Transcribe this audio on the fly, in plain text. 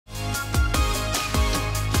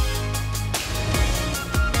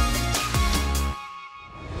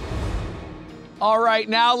All right,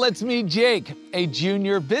 now let's meet Jake, a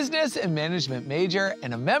junior business and management major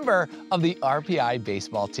and a member of the RPI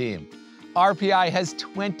baseball team. RPI has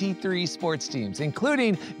 23 sports teams,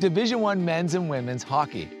 including Division I men's and women's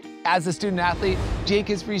hockey. As a student athlete, Jake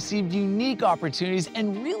has received unique opportunities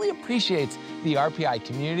and really appreciates the RPI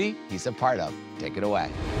community he's a part of. Take it away.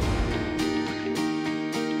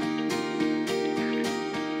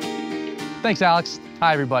 Thanks, Alex.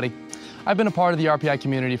 Hi, everybody. I've been a part of the RPI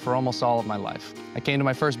community for almost all of my life. I came to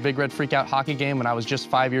my first Big Red Freakout hockey game when I was just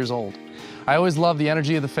 5 years old. I always loved the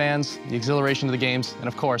energy of the fans, the exhilaration of the games, and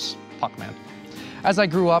of course, Puckman. As I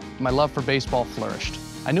grew up, my love for baseball flourished.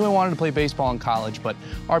 I knew I wanted to play baseball in college, but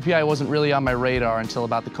RPI wasn't really on my radar until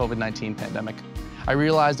about the COVID-19 pandemic. I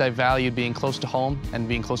realized I valued being close to home and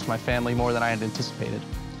being close to my family more than I had anticipated.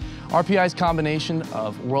 RPI's combination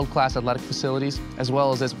of world-class athletic facilities, as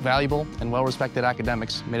well as its valuable and well-respected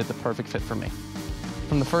academics, made it the perfect fit for me.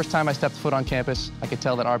 From the first time I stepped foot on campus, I could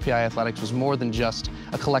tell that RPI Athletics was more than just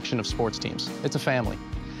a collection of sports teams. It's a family.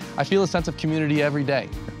 I feel a sense of community every day,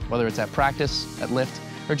 whether it's at practice, at lift,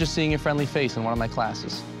 or just seeing a friendly face in one of my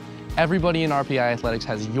classes. Everybody in RPI Athletics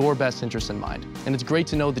has your best interests in mind, and it's great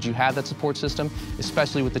to know that you have that support system,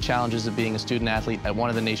 especially with the challenges of being a student athlete at one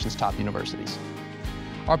of the nation's top universities.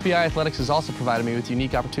 RPI Athletics has also provided me with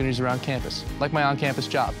unique opportunities around campus, like my on-campus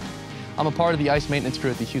job. I'm a part of the ice maintenance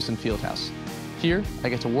crew at the Houston Fieldhouse. Here, I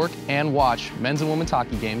get to work and watch men's and women's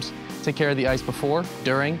hockey games, take care of the ice before,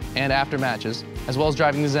 during, and after matches, as well as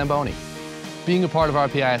driving the Zamboni. Being a part of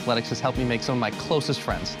RPI Athletics has helped me make some of my closest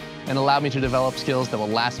friends and allowed me to develop skills that will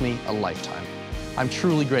last me a lifetime. I'm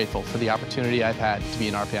truly grateful for the opportunity I've had to be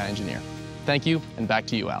an RPI engineer. Thank you, and back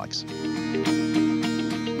to you, Alex.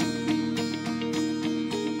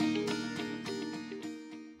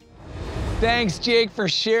 Thanks, Jake, for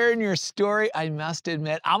sharing your story. I must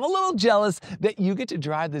admit, I'm a little jealous that you get to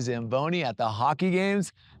drive the Zamboni at the hockey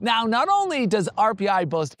games. Now, not only does RPI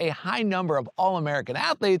boast a high number of All-American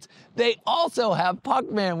athletes, they also have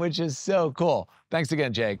Puckman, which is so cool. Thanks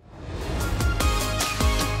again, Jake.